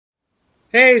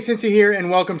Hey, Cincy here, and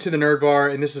welcome to the Nerd Bar,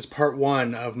 and this is part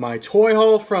one of my toy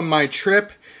haul from my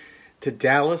trip to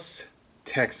Dallas,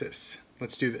 Texas.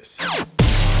 Let's do this.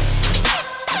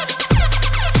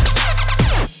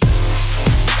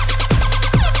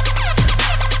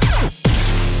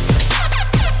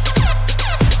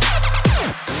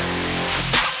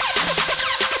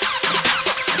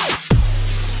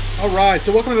 Alright,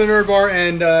 so welcome to the Nerd Bar,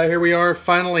 and here we are.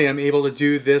 Finally, I'm able to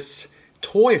do this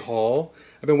toy haul.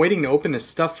 I've been waiting to open this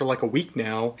stuff for like a week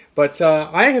now, but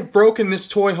I have broken this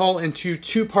toy haul into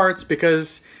two parts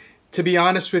because, to be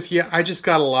honest with you, I just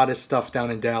got a lot of stuff down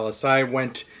in Dallas. I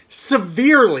went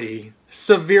severely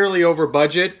over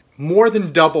budget, more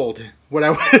than doubled what I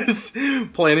was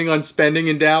planning on spending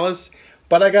in Dallas,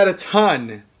 but I got a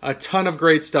ton of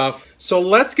great stuff. So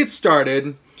let's get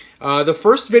started. The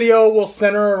first video will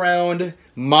center around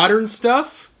modern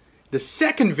stuff. The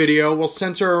second video will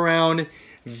center around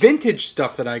vintage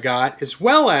stuff that I got, as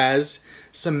well as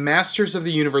some Masters of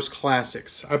the Universe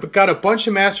classics. I've got a bunch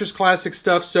of Masters classic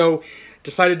stuff, so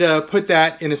decided to put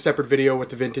that in a separate video with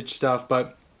the vintage stuff.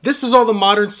 But this is all the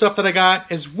modern stuff that I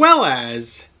got, as well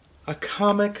as a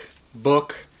comic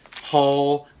book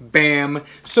haul. Bam!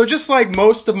 So just like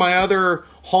most of my other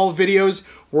haul videos,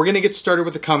 we're going to get started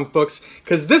with the comic books,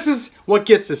 because this is what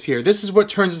gets us here. This is what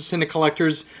turns us into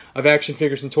collectors of action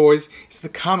figures and toys. It's the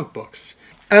comic books.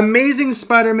 Amazing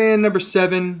Spider-Man number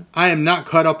 7. I am not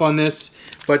caught up on this,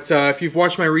 but if you've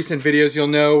watched my recent videos, you'll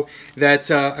know that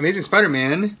Amazing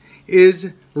Spider-Man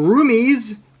is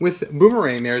roomies with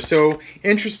Boomerang there. So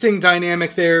interesting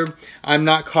dynamic there. I'm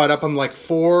not caught up. I'm like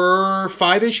 4 or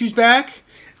 5 issues back.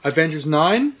 Avengers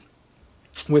 9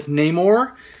 with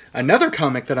Namor. Another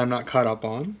comic that I'm not caught up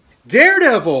on.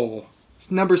 Daredevil. It's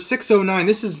number 609.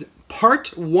 This is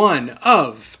part 1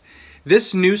 of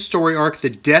this new story arc, The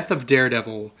Death of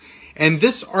Daredevil. And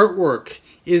this artwork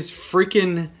is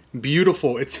freaking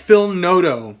beautiful. It's Phil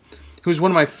Noto, who's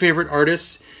one of my favorite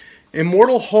artists.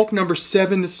 Immortal Hulk number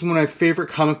 7. This is one of my favorite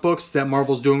comic books that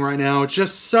Marvel's doing right now. It's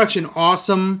just such an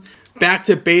awesome back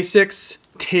to basics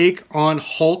take on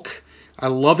Hulk. I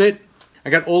love it.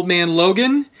 I got Old Man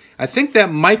Logan. I think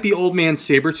that might be Old Man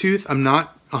Sabretooth. I'm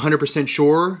not 100%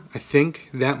 sure. I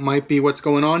think that might be what's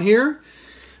going on here.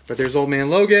 But there's Old Man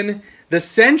Logan. The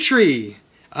Sentry.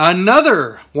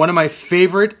 Another one of my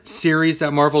favorite series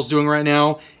that Marvel's doing right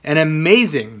now. An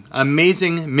amazing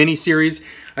mini-series.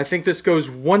 I think this goes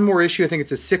one more issue. I think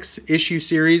it's a 6-issue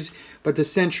series. But The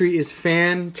Sentry is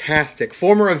fantastic.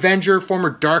 Former Avenger,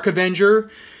 former Dark Avenger.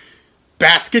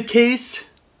 Basket Case.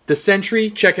 The Sentry,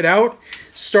 check it out.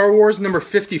 Star Wars number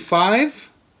 55.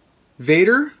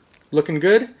 Vader, looking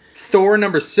good. Thor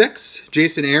number 6.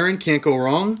 Jason Aaron, can't go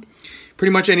wrong.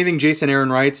 Pretty much anything Jason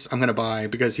Aaron writes, I'm going to buy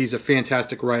because he's a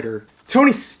fantastic writer.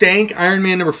 Tony Stank, Iron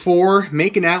Man number 4,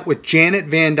 making out with Janet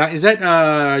Van Dyne. Is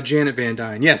that Janet Van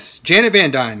Dyne? Yes, Janet Van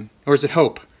Dyne. Or is it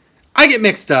Hope? I get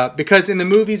mixed up because in the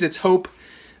movies it's Hope.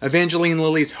 Evangeline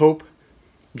Lilly's Hope.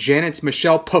 Janet's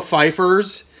Michelle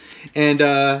Pfeiffer's. And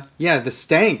yeah, the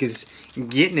Stank is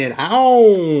getting it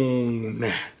on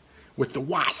with the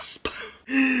Wasp.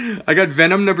 I got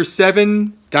Venom number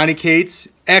 7, Donny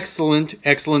Cates, excellent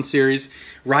series.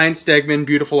 Ryan Stegman,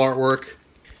 beautiful artwork.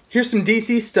 Here's some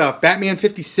DC stuff. Batman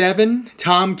 57,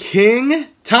 Tom King.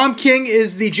 Tom King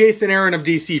is the Jason Aaron of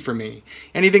DC for me.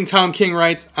 Anything Tom King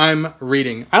writes, I'm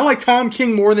reading. I like Tom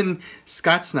King more than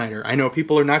Scott Snyder. I know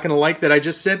people are not going to like that I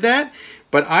just said that,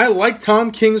 but I like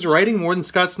Tom King's writing more than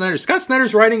Scott Snyder. Scott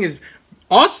Snyder's writing is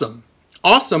awesome.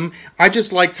 I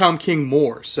just like Tom King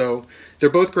more. So they're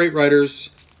both great writers.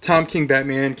 Tom King,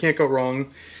 Batman, can't go wrong.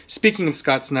 Speaking of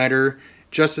Scott Snyder,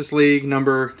 Justice League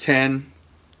number 10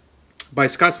 by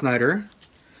Scott Snyder.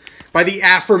 By the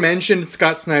aforementioned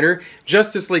Scott Snyder.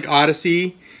 Justice League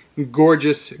Odyssey,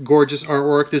 gorgeous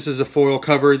artwork. This is a foil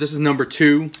cover. This is number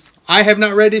 2. I have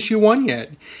not read issue 1 yet.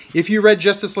 If you read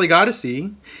Justice League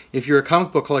Odyssey, if you're a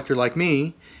comic book collector like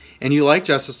me, and you like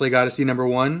Justice League Odyssey number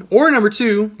 1 or number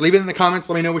 2, leave it in the comments.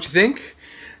 Let me know what you think.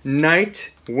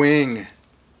 Nightwing.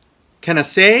 Can I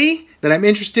say that I'm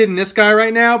interested in this guy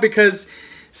right now? Because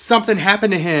something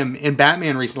happened to him in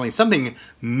Batman recently. Something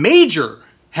major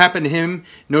happened to him.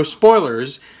 No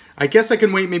spoilers. I guess I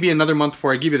can wait maybe another month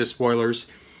before I give you the spoilers.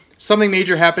 Something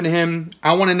major happened to him.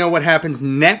 I want to know what happens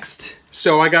next.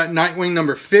 So I got Nightwing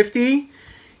number 50.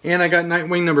 And I got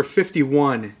Nightwing number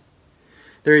 51.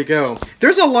 There you go.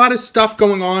 There's a lot of stuff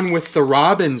going on with the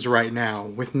Robins right now.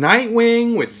 With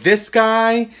Nightwing, with this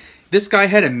guy. This guy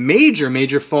had a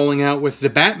major falling out with the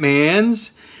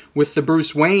Batmans, with the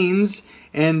Bruce Waynes.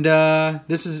 And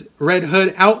this is Red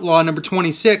Hood Outlaw number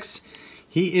 26.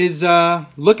 He is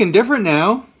looking different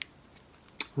now.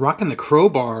 Rocking the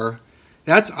crowbar.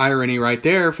 That's irony right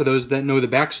there for those that know the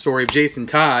backstory of Jason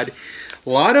Todd. A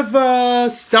lot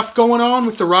of stuff going on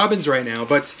with the Robins right now.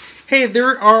 But hey,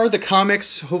 there are the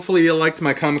comics. Hopefully you liked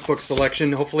my comic book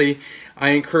selection. Hopefully I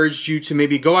encouraged you to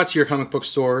maybe go out to your comic book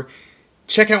store,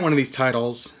 check out one of these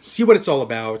titles, see what it's all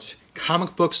about.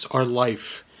 Comic books are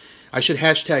life. I should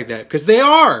hashtag that because they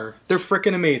are. They're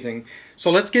freaking amazing.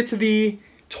 So let's get to the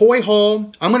toy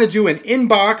haul. I'm going to do an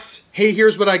inbox. Hey,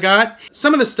 here's what I got.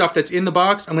 Some of the stuff that's in the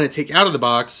box, I'm going to take out of the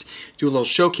box, do a little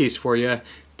showcase for you.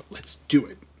 But let's do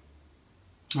it.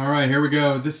 All right, here we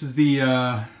go. This is the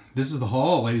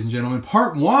haul, ladies and gentlemen.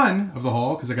 Part 1 of the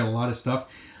haul, because I got a lot of stuff.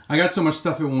 I got so much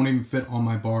stuff it won't even fit on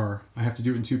my bar. I have to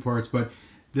do it in 2 parts, but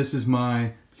this is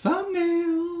my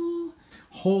thumbnail.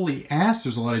 Holy ass,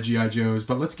 there's a lot of G.I. Joes,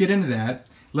 but let's get into that.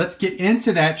 Let's get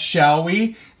into that, shall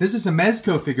we? This is a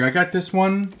Mezco figure. I got this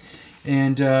one,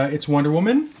 and it's Wonder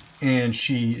Woman, and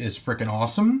she is freaking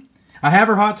awesome. I have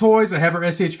her Hot Toys, I have her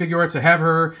SH Figuarts, I have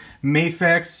her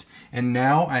Mafex, and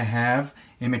now I have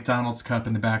a McDonald's cup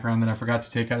in the background that I forgot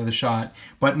to take out of the shot.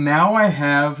 But now I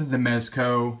have the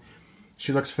Mezco.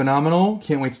 She looks phenomenal.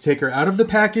 Can't wait to take her out of the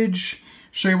package,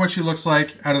 show you what she looks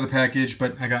like out of the package.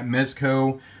 But I got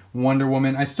Mezco, Wonder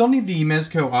Woman. I still need the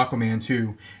Mezco Aquaman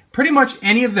too. Pretty much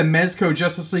any of the Mezco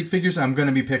Justice League figures I'm going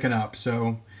to be picking up.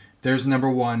 So there's number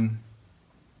 1.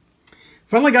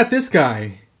 Finally got this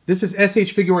guy. This is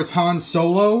SH Figuarts Han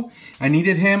Solo. I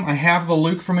needed him. I have the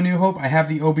Luke from A New Hope. I have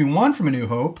the Obi-Wan from A New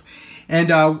Hope. And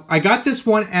I got this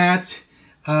one at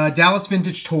Dallas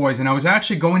Vintage Toys. And I was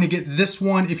actually going to get this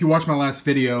one, if you watched my last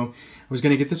video, I was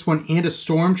going to get this one and a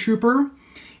Stormtrooper.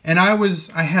 And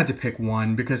I had to pick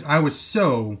one because I was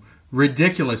so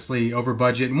ridiculously over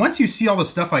budget. And once you see all the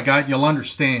stuff I got, you'll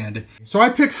understand. So I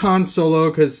picked Han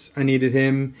Solo because I needed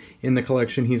him in the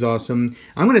collection. He's awesome.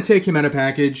 I'm going to take him out of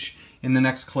package in the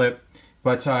next clip.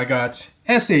 But I got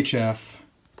SHF.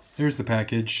 There's the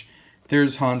package.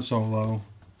 There's Han Solo.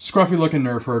 Scruffy looking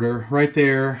nerf herder right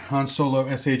there. Han Solo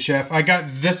SHF. I got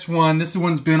this one. This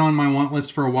one's been on my want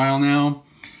list for a while now.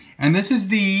 And this is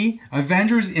the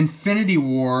Avengers Infinity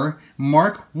War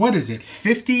Mark, what is it,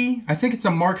 50? I think it's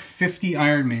a Mark 50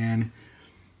 Iron Man.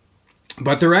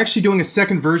 But they're actually doing a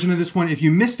second version of this one. If you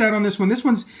missed out on this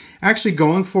one's actually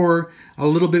going for a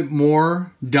little bit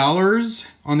more dollars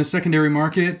on the secondary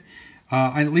market.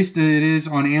 At least it is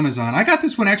on Amazon. I got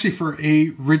this one actually for a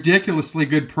ridiculously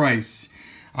good price.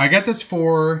 I got this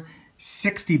for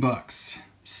 60 bucks.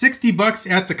 60 bucks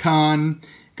at the con.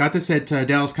 Got this at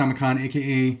Dallas Comic Con,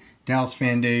 aka Dallas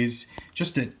Fan Days.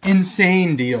 Just an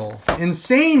insane deal.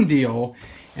 Insane deal.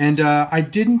 And I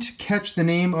didn't catch the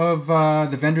name of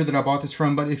the vendor that I bought this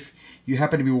from, but if you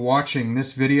happen to be watching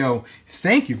this video,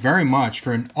 thank you very much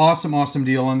for an awesome, awesome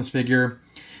deal on this figure.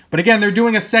 But again, they're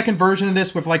doing a second version of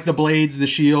this with like the blades, the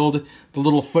shield, the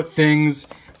little foot things.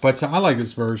 But I like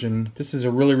this version. This is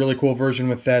a really, really cool version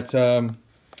with that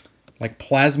like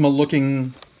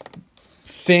plasma-looking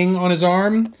thing on his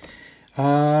arm.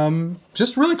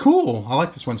 Just really cool. I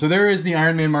like this one. So there is the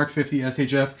Iron Man Mark 50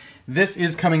 SHF. This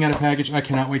is coming out of package. I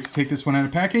cannot wait to take this one out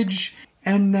of package.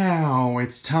 And now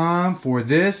it's time for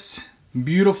this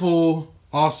beautiful,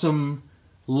 awesome,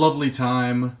 lovely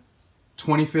time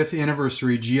 25th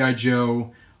anniversary G.I.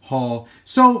 Joe haul.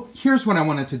 So here's what I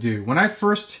wanted to do. When I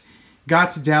first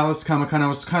got to Dallas Comic Con, I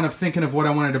was kind of thinking of what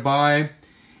I wanted to buy.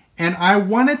 And I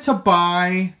wanted to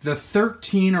buy the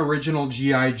 13 original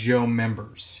G.I. Joe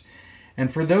members.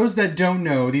 And for those that don't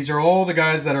know, these are all the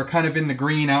guys that are kind of in the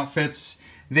green outfits.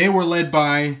 They were led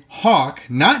by Hawk,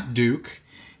 not Duke.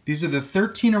 These are the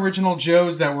 13 original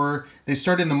Joes that they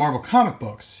started in the Marvel comic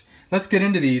books. Let's get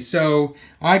into these. So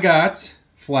I got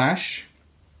Flash,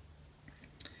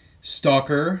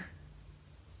 Stalker,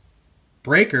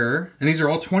 Breaker, and these are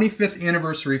all 25th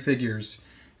anniversary figures.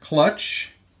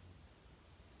 Clutch,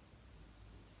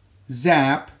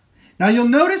 Zap. Now you'll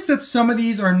notice that some of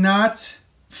these are not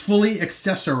fully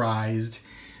accessorized.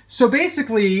 So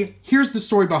basically, here's the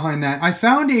story behind that. I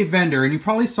found a vendor, and you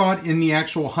probably saw it in the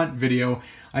actual hunt video.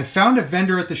 I found a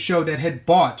vendor at the show that had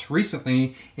bought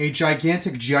recently a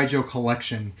gigantic G.I. Joe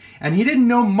collection. And he didn't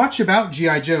know much about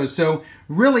G.I. Joe, so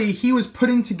really he was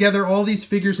putting together all these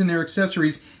figures and their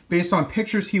accessories based on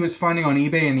pictures he was finding on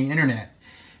eBay and the internet.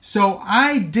 So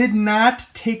I did not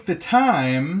take the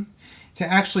time to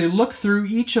actually look through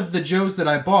each of the Joes that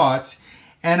I bought,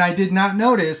 and I did not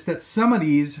notice that some of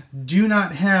these do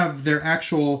not have their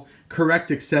actual correct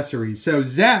accessories. So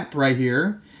Zap right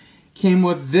here came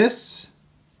with this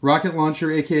rocket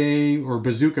launcher, aka, or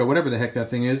bazooka, whatever the heck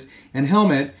that thing is, and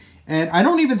helmet. And I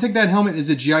don't even think that helmet is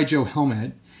a G.I. Joe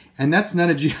helmet. And that's not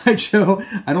a G.I. Joe.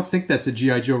 I don't think that's a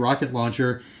G.I. Joe rocket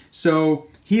launcher. So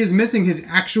he is missing his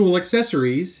actual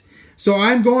accessories. So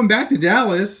I'm going back to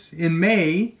Dallas in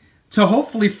May to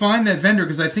hopefully find that vendor,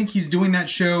 because I think he's doing that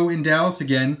show in Dallas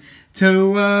again,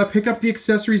 to pick up the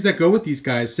accessories that go with these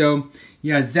guys. So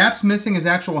yeah, Zap's missing his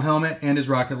actual helmet and his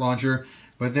rocket launcher,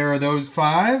 but there are those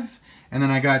 5. And then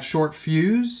I got Short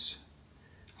Fuse,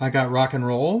 I got Rock and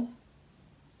Roll,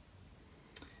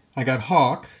 I got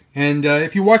Hawk. And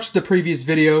if you watched the previous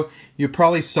video, you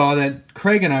probably saw that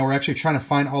Craig and I were actually trying to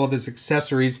find all of his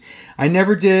accessories. I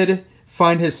never did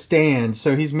find his stand,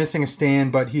 so he's missing a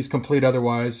stand, but he's complete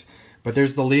otherwise. But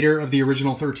there's the leader of the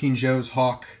original 13 Joes,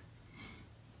 Hawk.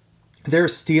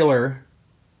 There's Steeler,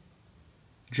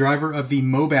 driver of the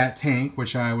Mobat tank,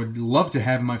 which I would love to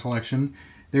have in my collection.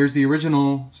 There's the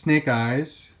original Snake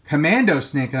Eyes, Commando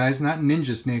Snake Eyes, not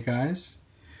Ninja Snake Eyes.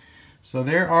 So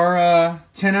there are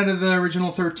 10 out of the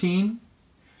original 13.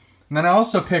 And then I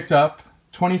also picked up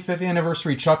 25th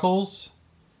Anniversary Chuckles,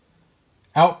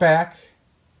 Outback,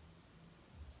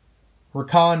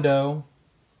 Recondo,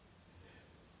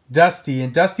 Dusty.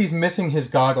 And Dusty's missing his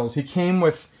goggles. He came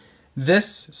with this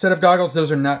set of goggles.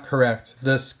 Those are not correct.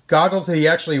 The goggles that he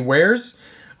actually wears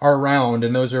are round,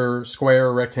 and those are square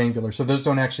or rectangular. So those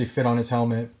don't actually fit on his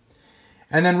helmet.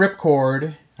 And then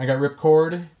Ripcord. I got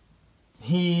Ripcord.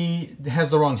 He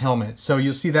has the wrong helmet. So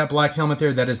you'll see that black helmet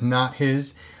there. That is not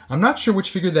his. I'm not sure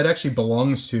which figure that actually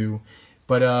belongs to,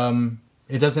 but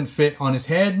it doesn't fit on his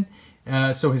head,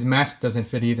 so his mask doesn't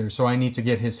fit either. So I need to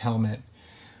get his helmet.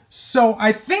 So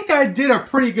I think I did a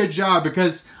pretty good job,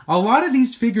 because a lot of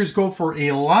these figures go for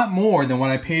a lot more than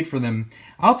what I paid for them.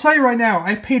 I'll tell you right now,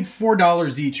 I paid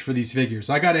 $4 each for these figures.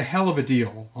 I got a hell of a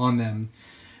deal on them.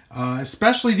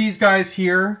 Especially these guys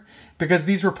here, because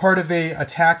these were part of a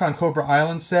Attack on Cobra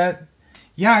Island set.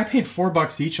 Yeah, I paid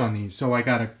 $4 each on these, so I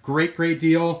got a great, great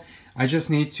deal. I just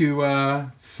need to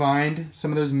find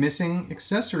some of those missing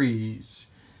accessories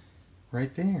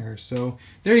right there. So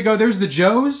there you go. There's the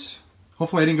Joes.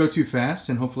 Hopefully I didn't go too fast,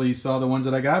 and hopefully you saw the ones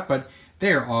that I got, but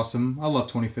they are awesome. I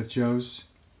love 25th Joes.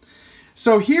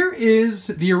 So here is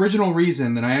the original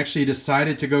reason that I actually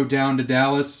decided to go down to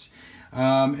Dallas.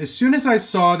 As soon as I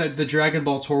saw that the Dragon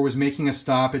Ball tour was making a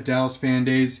stop at Dallas Fan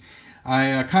Days,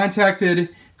 I contacted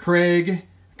Craig,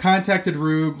 contacted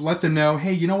Rube, let them know,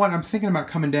 hey, you know what, I'm thinking about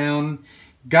coming down.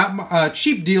 Got a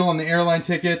cheap deal on the airline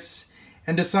tickets,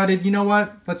 and decided, you know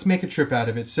what, let's make a trip out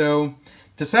of it. So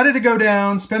decided to go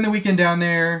down, spend the weekend down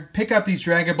there, pick up these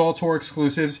Dragon Ball tour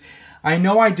exclusives. I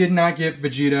know I did not get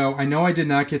Vegito. I know I did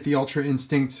not get the Ultra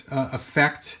Instinct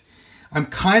effect. I'm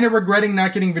kind of regretting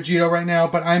not getting Vegito right now,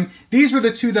 but these were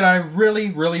the 2 that I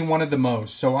really, really wanted the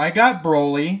most. So I got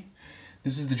Broly.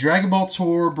 This is the Dragon Ball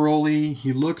Tour Broly.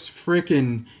 He looks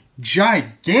freaking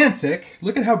gigantic.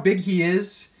 Look at how big he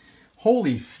is.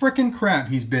 Holy freaking crap,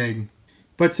 he's big.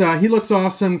 But he looks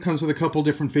awesome. Comes with a couple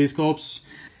different face sculpts.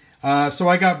 So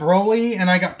I got Broly and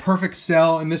I got Perfect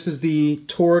Cell, and this is the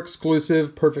tour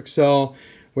exclusive Perfect Cell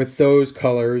with those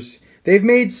colors. They've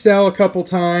made Cell a couple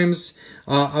times.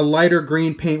 A lighter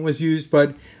green paint was used,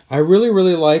 but I really,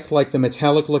 really like the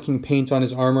metallic looking paint on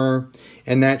his armor,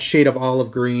 and that shade of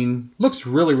olive green. Looks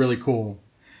really, really cool.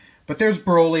 But there's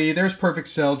Broly, there's Perfect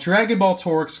Cell, Dragon Ball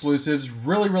Tour exclusives.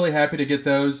 Really, really happy to get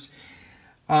those.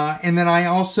 And then I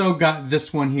also got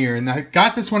this one here, and I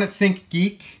got this one at Think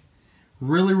Geek.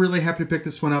 Really, really happy to pick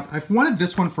this one up. I've wanted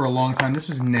this one for a long time. This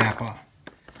is Nappa.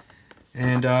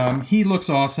 And he looks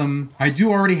awesome. I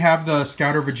do already have the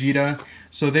Scouter Vegeta,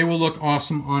 so they will look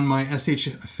awesome on my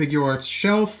SH Figuarts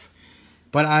shelf.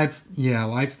 But I've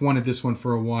wanted this one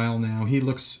for a while now. He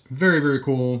looks very, very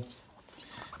cool.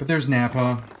 But there's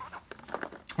Nappa.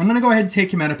 I'm going to go ahead and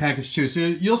take him out of package too. So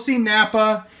you'll see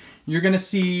Nappa. You're going to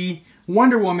see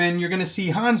Wonder Woman. You're going to see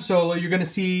Han Solo. You're going to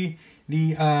see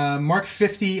the Mark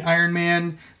 50 Iron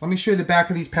Man. Let me show you the back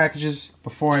of these packages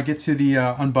before I get to the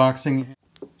unboxing.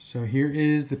 So here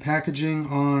is the packaging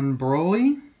on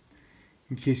Broly,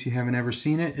 in case you haven't ever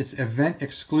seen it. It's event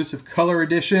exclusive color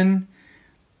edition.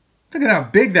 Look at how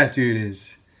big that dude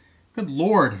is. Good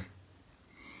Lord.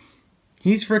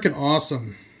 He's freaking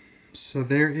awesome. So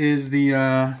there is the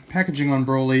packaging on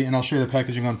Broly, and I'll show you the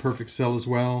packaging on Perfect Cell as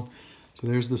well. So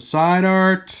there's the side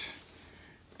art.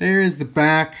 There is the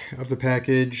back of the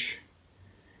package.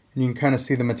 And you can kind of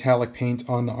see the metallic paint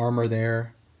on the armor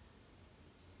there.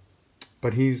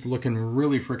 But he's looking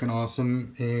really freaking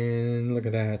awesome. And look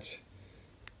at that.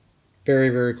 Very,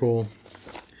 very cool.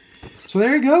 So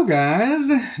there you go, guys.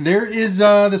 There is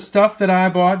the stuff that I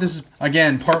bought. This is,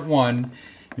 again, part 1.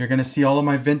 You're going to see all of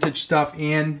my vintage stuff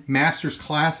and Masters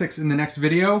Classics in the next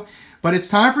video. But it's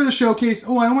time for the showcase.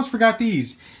 Oh, I almost forgot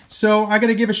these. So I got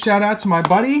to give a shout out to my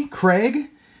buddy, Craig,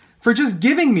 for just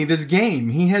giving me this game.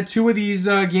 He had 2 of these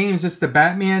games. It's the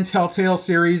Batman Telltale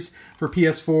series for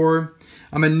PS4.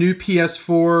 I'm a new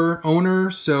PS4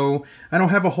 owner, so I don't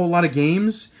have a whole lot of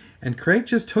games. And Craig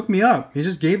just took me up. He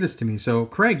just gave this to me. So,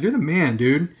 Craig, you're the man,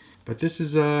 dude. But this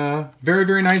is a very,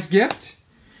 very nice gift.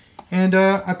 And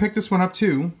I picked this one up,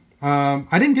 too. I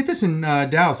didn't get this in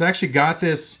Dallas. I actually got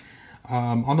this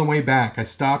on the way back. I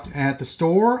stopped at the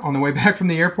store on the way back from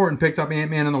the airport and picked up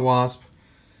Ant-Man and the Wasp.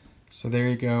 So there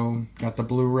you go. Got the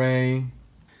Blu-ray.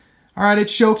 All right,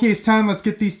 it's showcase time. Let's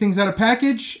get these things out of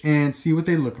package and see what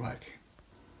they look like.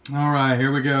 All right,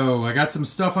 here we go. I got some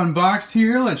stuff unboxed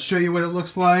here. Let's show you what it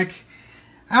looks like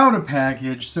out of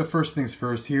package. So first things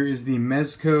first, here is the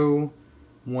Mezco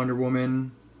Wonder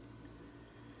Woman.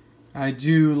 I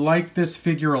do like this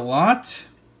figure a lot.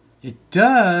 It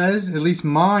does, at least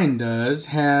mine does,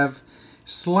 have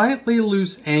slightly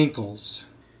loose ankles.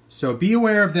 So be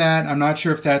aware of that. I'm not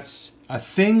sure if that's a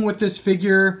thing with this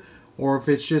figure or if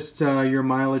it's just your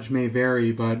mileage may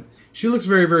vary, but she looks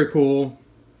very, very cool.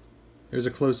 There's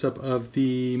a close-up of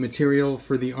the material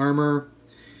for the armor.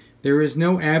 There is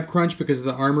no ab crunch because of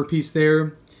the armor piece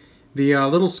there. The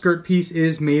little skirt piece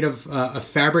is made of a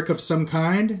fabric of some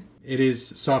kind. It is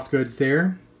soft goods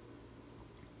there.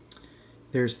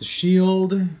 There's the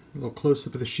shield, a little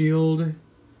close-up of the shield.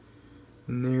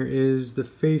 And there is the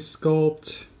face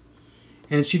sculpt.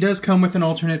 And she does come with an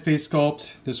alternate face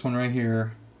sculpt, this one right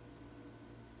here.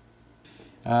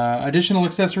 Additional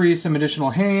accessories, some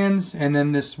additional hands, and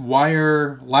then this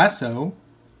wire lasso.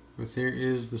 But there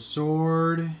is the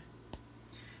sword.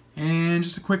 And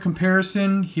just a quick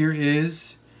comparison, here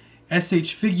is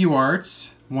SH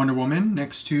Figuarts Wonder Woman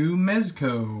next to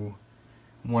Mezco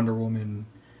Wonder Woman.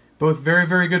 Both very,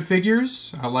 very good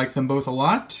figures. I like them both a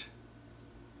lot.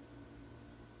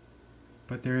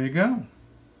 But there you go.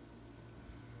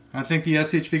 I think the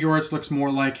SH Figuarts looks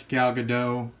more like Gal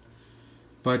Gadot.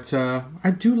 But I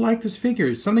do like this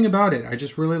figure. Something about it. I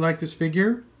just really like this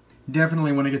figure.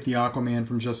 Definitely want to get the Aquaman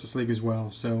from Justice League as well.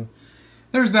 So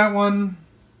there's that one.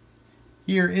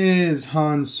 Here is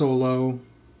Han Solo.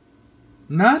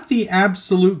 Not the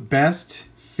absolute best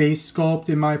face sculpt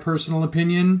in my personal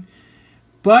opinion.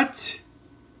 But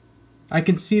I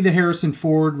can see the Harrison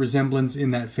Ford resemblance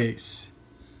in that face.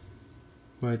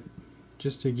 But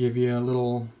just to give you a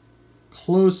little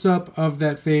close-up of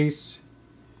that face.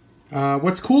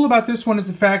 What's cool about this one is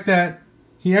the fact that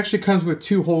he actually comes with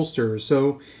 2 holsters.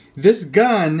 So this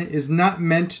gun is not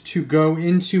meant to go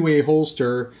into a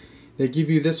holster. They give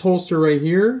you this holster right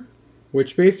here,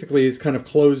 which basically is kind of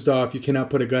closed off. You cannot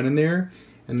put a gun in there.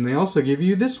 And they also give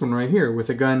you this one right here with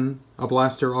a gun, a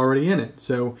blaster already in it.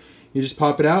 So you just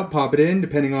pop it out, pop it in,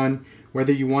 depending on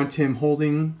whether you want him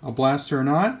holding a blaster or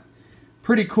not.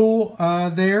 Pretty cool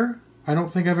there. I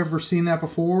don't think I've ever seen that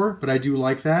before, but I do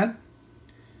like that.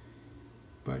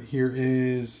 But here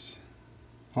is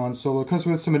Han Solo. It comes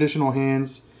with some additional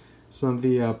hands. Some of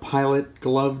the pilot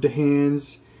gloved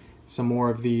hands. Some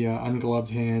more of the ungloved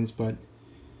hands. But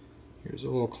here's a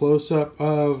little close-up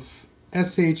of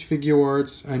SH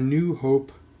Figuarts, A New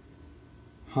Hope,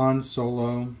 Han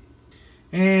Solo.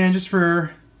 And just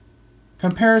for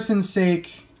comparison's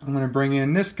sake, I'm going to bring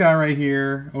in this guy right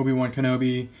here, Obi-Wan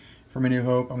Kenobi from A New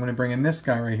Hope. I'm going to bring in this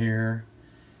guy right here.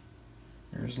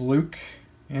 There's Luke.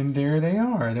 And there they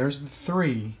are. There's the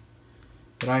 3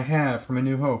 that I have from A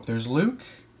New Hope. There's Luke,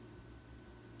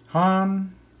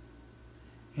 Han,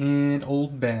 and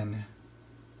Old Ben.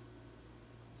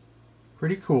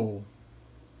 Pretty cool.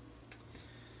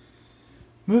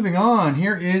 Moving on,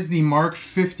 here is the Mark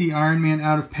 50 Iron Man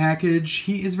out of package.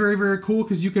 He is very, very cool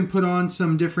because you can put on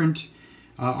some different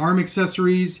arm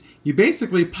accessories. You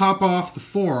basically pop off the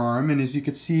forearm, and as you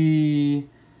can see,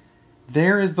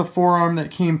 there is the forearm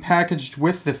that came packaged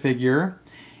with the figure.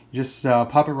 Just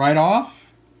pop it right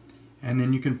off, and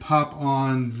then you can pop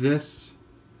on this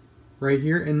right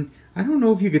here. And I don't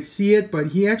know if you could see it, but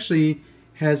he actually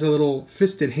has a little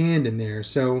fisted hand in there.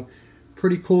 So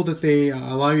pretty cool that they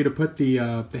allow you to put the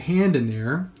hand in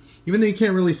there. Even though you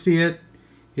can't really see it,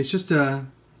 it's just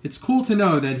it's cool to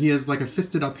know that he has like a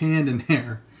fisted up hand in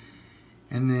there.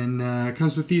 And then it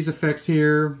comes with these effects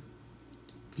here.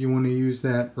 If you want to use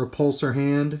that repulsor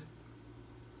hand.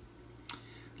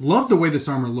 Love the way this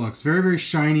armor looks. Very, very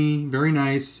shiny, very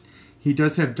nice. He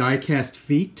does have die-cast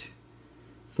feet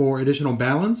for additional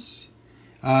balance.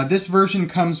 This version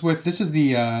comes with, this is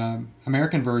the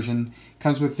American version,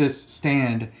 comes with this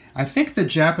stand. I think the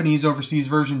Japanese overseas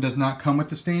version does not come with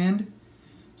the stand.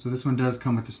 So this one does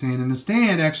come with the stand. And the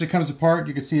stand actually comes apart.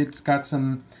 You can see it's got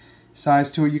some size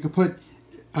to it. You could put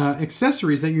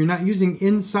accessories that you're not using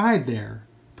inside there.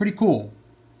 Pretty cool.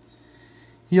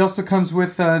 He also comes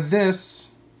with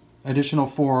this additional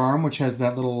forearm, which has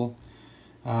that little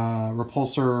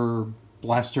repulsor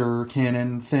blaster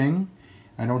cannon thing.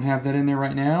 I don't have that in there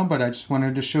right now, but I just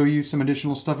wanted to show you some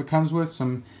additional stuff it comes with,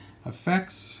 some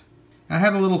effects. I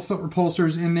have the little foot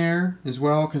repulsors in there as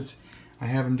well because I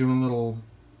have him doing a little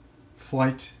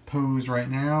flight pose right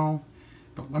now.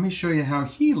 But let me show you how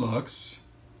he looks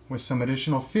with some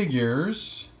additional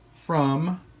figures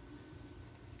from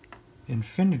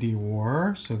Infinity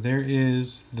War. So there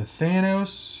is the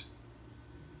Thanos,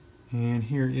 and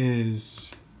here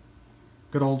is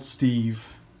good old Steve.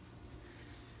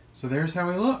 So there's how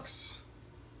he looks.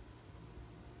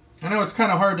 I know it's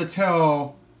kind of hard to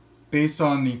tell based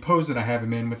on the pose that I have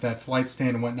him in with that flight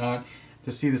stand and whatnot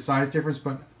to see the size difference,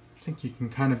 but I think you can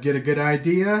kind of get a good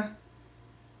idea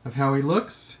of how he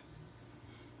looks.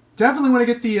 Definitely want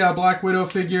to get the Black Widow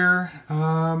figure.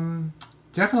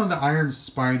 Definitely the Iron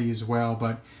Spidey as well,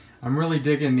 but I'm really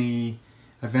digging the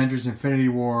Avengers Infinity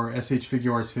War SH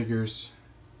Figuarts figures.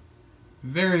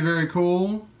 Very, very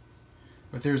cool.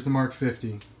 But there's the Mark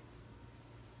 50.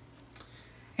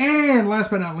 And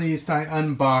last but not least, I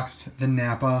unboxed the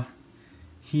Nappa.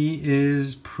 He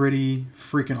is pretty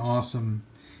freaking awesome.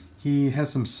 He has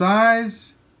some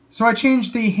size. So I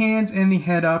changed the hands and the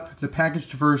head up. The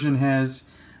packaged version has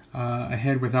a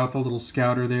head without the little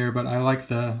scouter there, but I like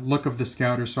the look of the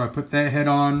scouter, so I put that head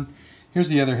on. Here's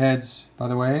the other heads, by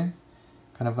the way.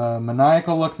 Kind of a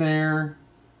maniacal look there.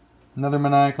 Another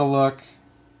maniacal look.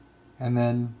 And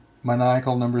then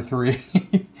maniacal number 3.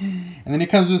 And then he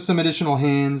comes with some additional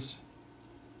hands.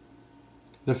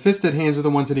 The fisted hands are the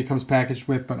ones that he comes packaged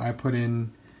with, but I put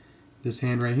in this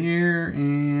hand right here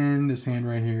and this hand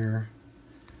right here.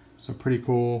 So pretty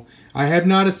cool. I have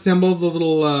not assembled the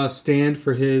little stand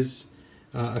for his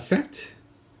effect.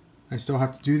 I still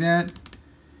have to do that.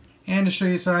 And to show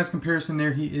you size comparison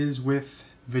there, he is with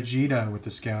Vegeta with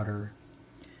the scouter.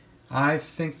 I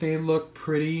think they look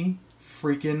pretty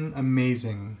freaking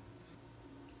amazing.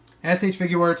 SH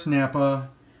Figuarts Nappa.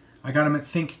 I got him at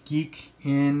Think Geek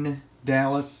in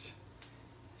Dallas.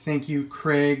 Thank you,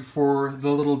 Craig, for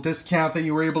the little discount that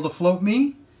you were able to float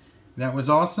me. That was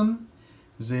awesome.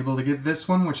 Was able to get this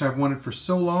one, which I've wanted for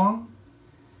so long.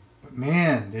 But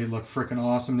man, they look freaking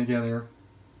awesome together.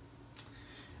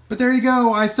 But there you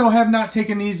go. I still have not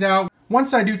taken these out.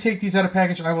 Once I do take these out of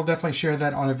package, I will definitely share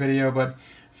that on a video. But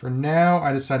for now,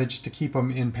 I decided just to keep them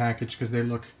in package because they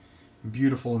look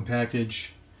beautiful in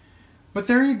package. But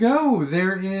there you go.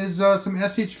 There is some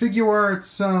SH Figuarts,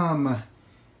 some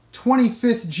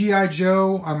 25th G.I.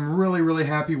 Joe. I'm really, really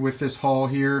happy with this haul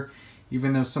here,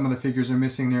 even though some of the figures are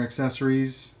missing their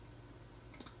accessories.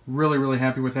 Really, really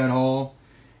happy with that haul.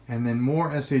 And then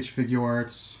more SH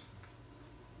Figuarts,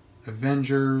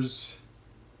 Avengers,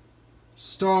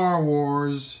 Star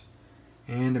Wars,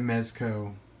 and a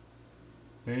Mezco.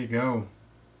 There you go.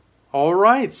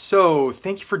 Alright, so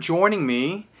thank you for joining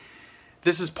me.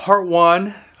 This is part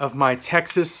 1 of my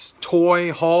Texas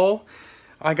toy haul.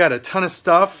 I got a ton of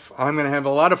stuff. I'm going to have a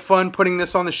lot of fun putting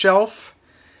this on the shelf.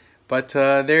 But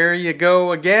there you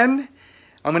go again.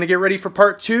 I'm going to get ready for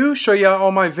part 2, show you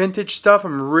all my vintage stuff.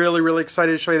 I'm really, really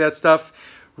excited to show you that stuff.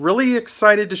 Really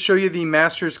excited to show you the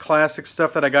Masters Classic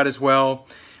stuff that I got as well.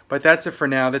 But that's it for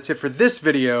now. That's it for this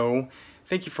video.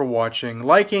 Thank you for watching.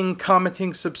 Liking,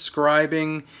 commenting,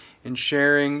 subscribing, and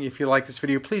sharing. If you like this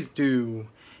video, please do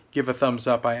give a thumbs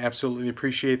up. I absolutely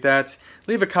appreciate that.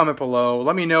 Leave a comment below.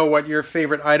 Let me know what your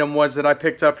favorite item was that I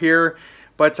picked up here.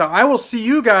 But I will see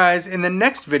you guys in the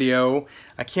next video.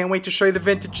 I can't wait to show you the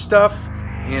vintage stuff.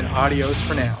 And adios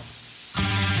for now.